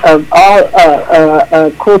of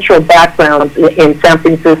all cultural backgrounds in San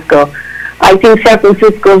Francisco. I think San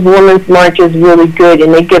Francisco's Women's March is really good,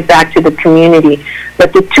 and they give back to the community.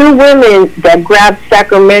 But the two women that grabbed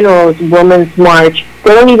Sacramento's Women's March,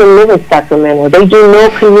 they don't even live in Sacramento. They do no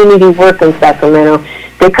community work in Sacramento.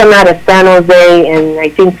 They come out of San Jose and I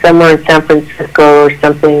think somewhere in San Francisco or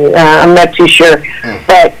something. I'm not too sure.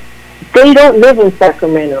 But they don't live in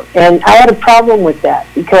Sacramento. And I had a problem with that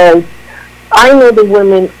because I know the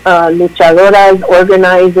women luchadoras,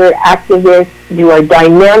 organizers, activists who are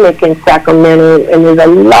dynamic in Sacramento, and there's a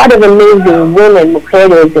lot of amazing women,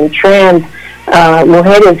 mujeres, and trans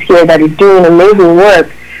mujeres here that are doing amazing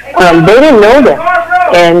work. They didn't know them,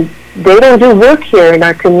 and they don't do work here in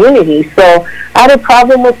our community. So I had a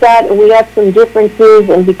problem with that, and we had some differences,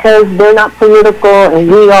 and because they're not political and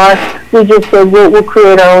we are, we just said we'll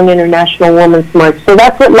create our own International Women's March. So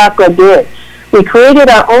that's what LACWA did. We created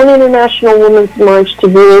our own International Women's March to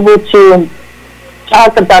be able to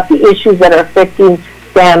talk about the issues that are affecting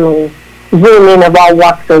families, women of all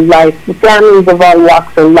walks of life, families of all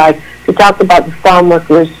walks of life, to talk about the farm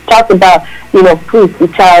workers, talk about, police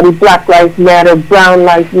brutality, Black Lives Matter, Brown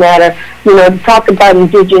Lives Matter, to talk about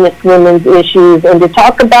indigenous women's issues, and to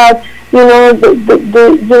talk about,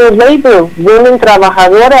 the labor, women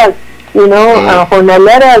trabajadoras,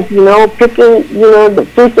 jornaleras, picking, the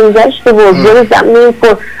fruits and vegetables. What does that mean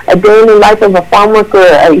for a day in the life of a farm worker,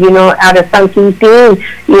 out of San Quintin,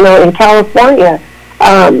 in California?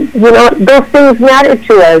 Those things matter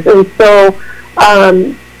to us. And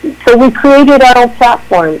so we created our own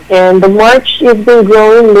platform, and the march has been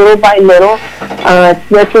growing little by little.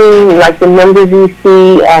 It's nothing like the numbers you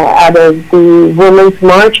see out of the Women's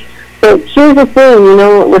March. But here's the thing,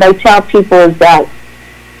 what I tell people is that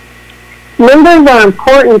numbers are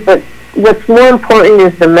important, but what's more important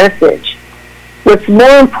is the message. What's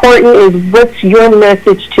more important is what's your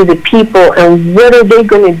message to the people, and what are they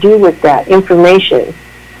going to do with that information?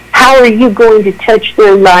 How are you going to touch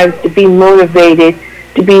their lives to be motivated,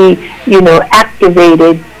 to be,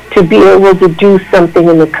 activated, to be able to do something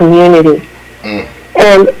in the community?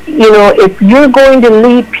 And, if you're going to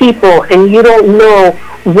lead people and you don't know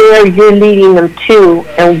where you're leading them to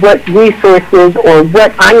and what resources or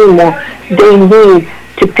what animal they need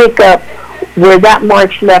to pick up where that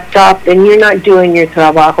march left off, then you're not doing your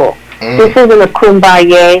trabajo. This isn't a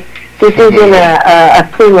kumbaya. This isn't a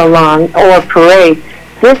sing-along or a parade.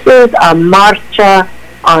 This is a marcha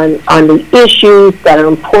on the issues that are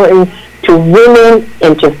important to women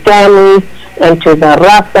and to families and to the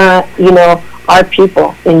raza, our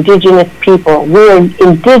people, indigenous people. We are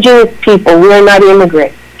indigenous people. We are not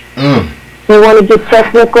immigrants. You want to get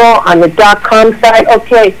technical on the .com side?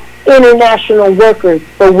 Okay, international workers,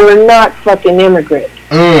 but we're not fucking immigrants.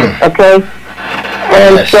 Okay?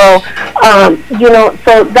 And so,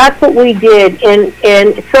 so that's what we did. And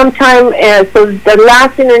sometime, so the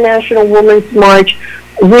last International Women's March,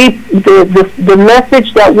 the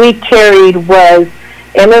message that we carried was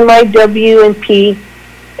MMIW&P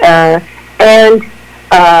and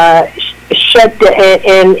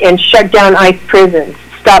shut down ICE prisons,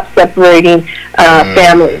 stop separating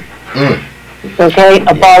families. Okay,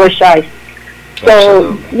 abolish ICE.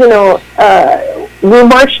 So, we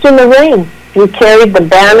marched in the rain. We carried the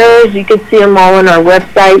banners. You can see them all on our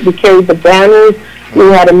website. We carried the banners.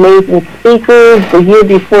 We had amazing speakers. The year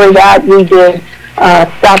before that, we did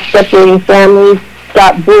Stop Separating Families,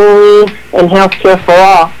 Stop Bullying, and Healthcare for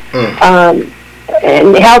All.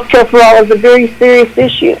 And Healthcare for All is a very serious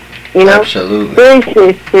issue. You know, absolutely,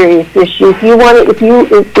 very serious issue. If you want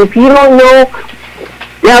to, if you don't know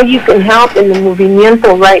how you can help in the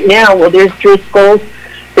movimiento right now, well, there's Driscoll's,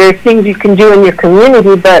 there's things you can do in your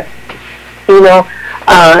community, but you know,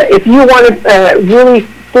 if you want to really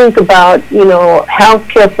think about, you know,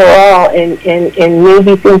 healthcare for all, and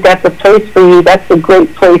maybe think that's a place for you, that's a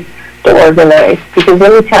great place to organize. Because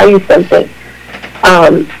let me tell you something.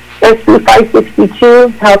 SB 562,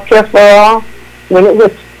 Healthcare for All, when it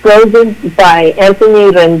was frozen by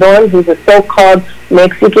Anthony Rendon, who's a so-called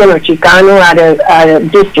Mexican or Chicano out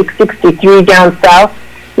of District 63 down south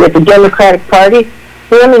with the Democratic Party,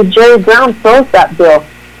 him and Jerry Brown froze that bill.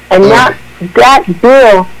 And that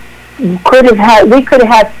bill we could have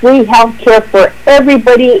had free health care for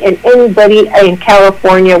everybody and anybody in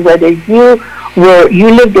California, whether you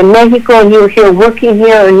lived in Mexico and you were here working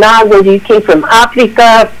here or not, whether you came from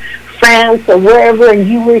Africa, France, or wherever, and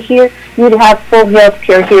you were here, you'd have full health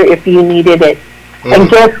care here if you needed it. And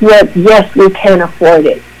guess what? Yes, we can afford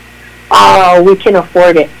it. Oh, we can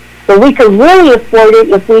afford it. But we could really afford it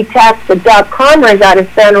if we taxed the dot-commers out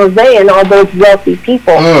of San Jose and all those wealthy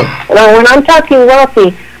people. And when I'm talking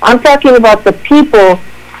wealthy, I'm talking about the people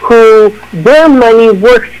who their money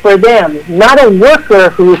works for them, not a worker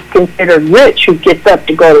who's considered rich who gets up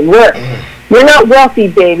to go to work. You're not wealthy,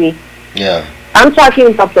 baby. Yeah. I'm talking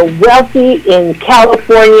about the wealthy in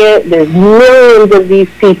California. There's millions of these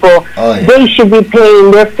people. Oh, yeah. They should be paying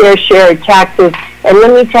their fair share of taxes. And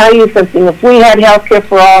let me tell you something. If we had health care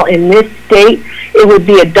for all in this state, it would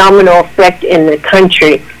be a domino effect in the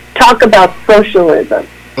country. Talk about socialism.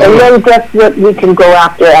 And then guess what we can go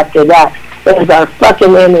after that? There's our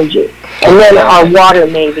fucking energy. And then our water,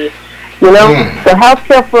 maybe. You know? So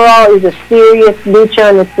healthcare for all is a serious lucha,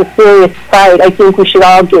 and it's a serious fight. I think we should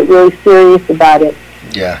all get really serious about it.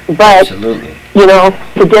 Yeah, but, absolutely. You know,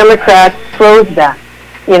 the Democrats froze that.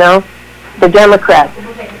 You know? The Democrats.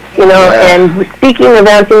 You know, and speaking of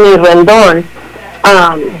Anthony Rendon,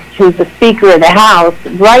 who's the Speaker of the House,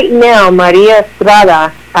 right now, Maria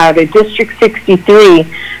Estrada, out of District 63,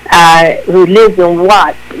 who lives in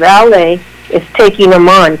Watts, LA, is taking him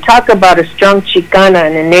on. Talk about a strong Chicana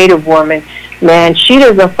and a Native woman. Man, she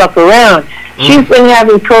doesn't fuck around. She's been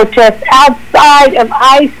having protests outside of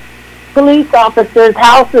ICE police officers'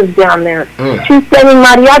 houses down there. She's sending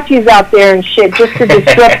mariachis out there and shit just to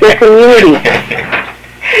disrupt their community.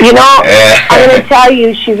 You know, I'm going to tell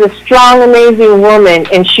you, she's a strong, amazing woman,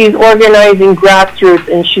 and she's organizing grassroots,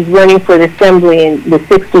 and she's running for the assembly in the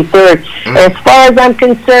 63rd. And as far as I'm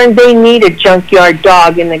concerned, they need a junkyard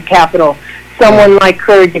dog in the Capitol. Someone like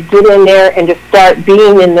her to get in there and to start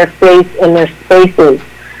being in their face, in their spaces.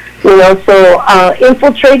 You know, so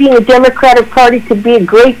infiltrating the Democratic Party could be a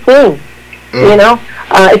great thing, you know,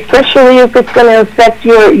 especially if it's going to affect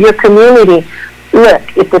your community.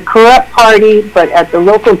 Look, it's a corrupt party, but at the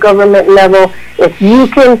local government level, if you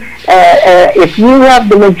can, if you have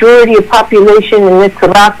the majority of population in this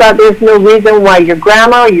raza, there's no reason why your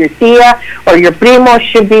grandma, or your tia, or your primo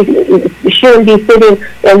shouldn't be sitting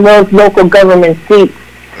in those local government seats.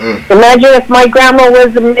 Imagine if my grandma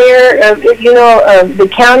was the mayor of, you know, of the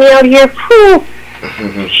county out here. Phew,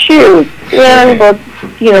 shoot, yeah, but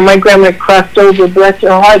you know, my grandma crossed over, bless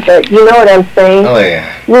her heart, but you know what I'm saying? Oh,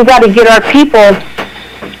 yeah. We got to get our people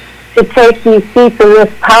to take these seats of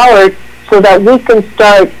this power so that we can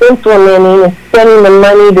start implementing and spending the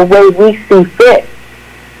money the way we see fit.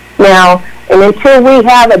 Now, and until we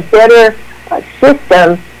have a better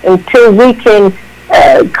system, until we can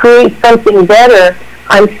create something better,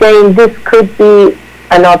 I'm saying this could be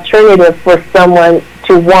an alternative for someone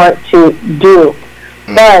to want to do.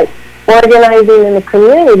 But organizing in the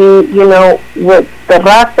community, you know, with the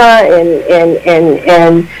raza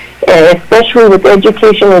and especially with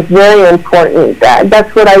education is very important.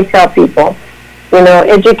 That's what I tell people. You know,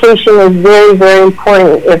 education is very, very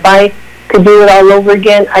important. If I could do it all over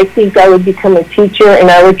again, I think I would become a teacher and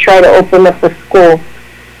I would try to open up a school,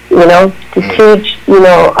 you know, to teach, you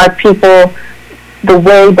know, our people the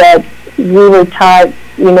way that we were taught,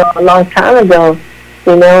 you know, a long time ago.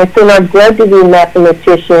 You know, it's in our blood to be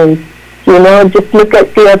mathematicians. You know, just look at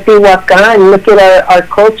Teotihuacan, look at our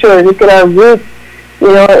culture, look at our roots.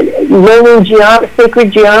 You know, learning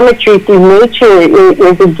sacred geometry through nature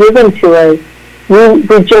is a given to us.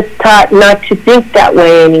 We're just taught not to think that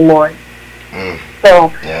way anymore.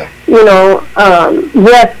 So, you know,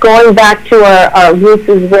 yes, going back to our roots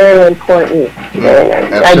is very important.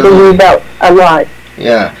 I believe that a lot.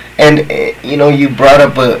 Yeah, and, you know, you brought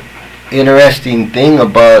up interesting thing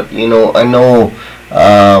about, I know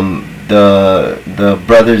the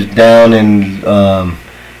brothers down in, I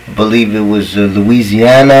believe it was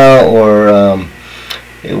Louisiana, or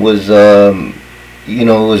it was it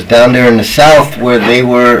was down there in the south where they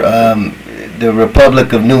were, the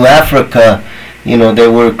Republic of New Africa. They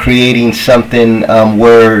were creating something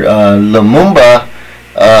where Lumumba,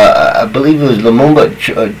 I believe it was Lumumba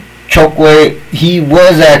Chokwe, he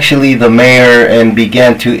was actually the mayor and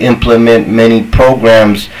began to implement many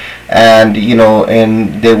programs, and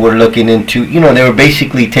and they were looking into, they were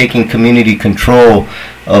basically taking community control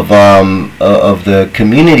of the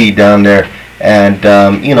community down there. And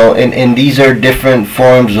and these are different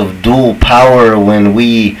forms of dual power when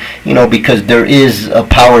we, because there is a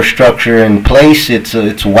power structure in place.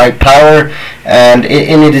 It's white power, and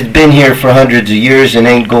it has been here for hundreds of years and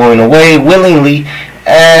ain't going away willingly.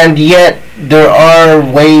 And yet there are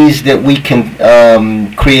ways that we can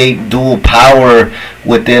create dual power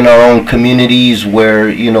within our own communities, where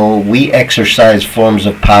we exercise forms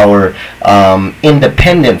of power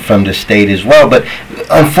independent from the state as well. But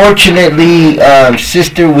unfortunately,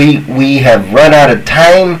 sister, we have run out of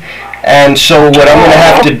time. And so what I'm going to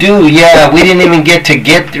have to do, we didn't even get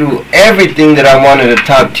through everything that I wanted to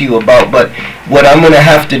talk to you about, but what I'm going to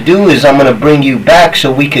have to do is I'm going to bring you back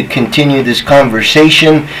so we could continue this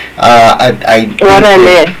conversation. Absolutely.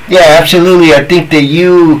 I think that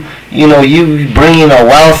you bring in a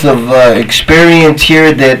wealth of experience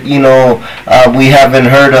here that, we haven't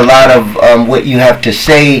heard a lot of what you have to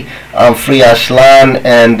say, Free Aztlan,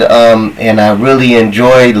 and I really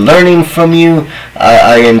enjoy learning from you.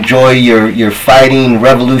 I enjoy your fighting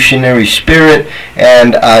revolutionary spirit,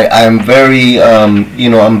 and I'm very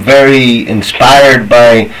I'm very inspired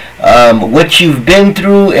by what you've been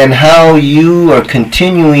through and how you are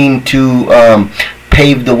continuing to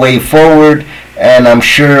pave the way forward. And I'm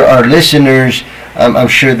sure our listeners, I'm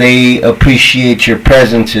sure they appreciate your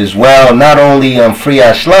presence as well, not only on Free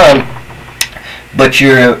Aztlan, but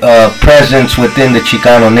your presence within the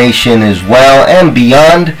Chicano Nation as well and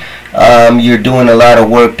beyond. You're doing a lot of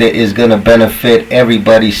work that is going to benefit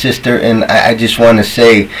everybody, sister, and I just want to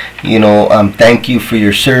say, thank you for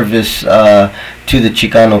your service to the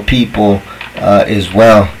Chicano people as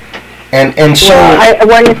well. And so I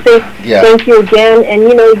want to say thank you again, and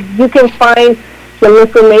you can find some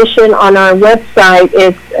information on our website.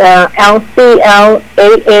 It's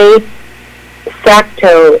LCLAA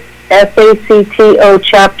SACTO SACTO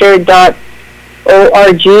chapter.org.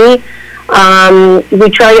 We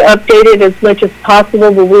try to update it as much as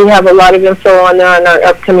possible, but we have a lot of info on there on our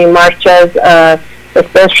upcoming marchas,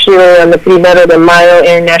 especially on the Primero de Mayo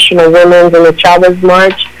International Women's and the Chavez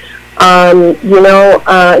March. Send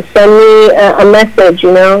me a message,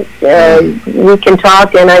 we can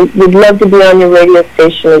talk, and I would love to be on your radio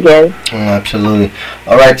station again. Absolutely.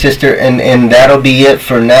 All right, sister, and that'll be it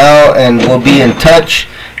for now, and we'll be in touch.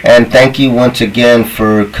 And thank you once again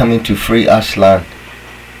for coming to Free Aztlan.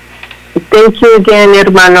 Thank you again,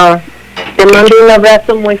 hermano. Te mando un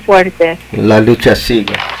abrazo muy fuerte. La lucha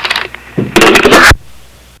sigue.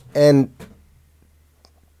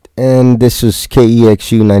 And this is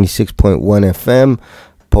KEXU 96.1 FM,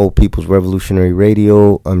 Pole People's Revolutionary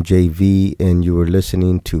Radio. I'm JV, and you are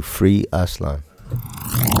listening to Free Aztlan.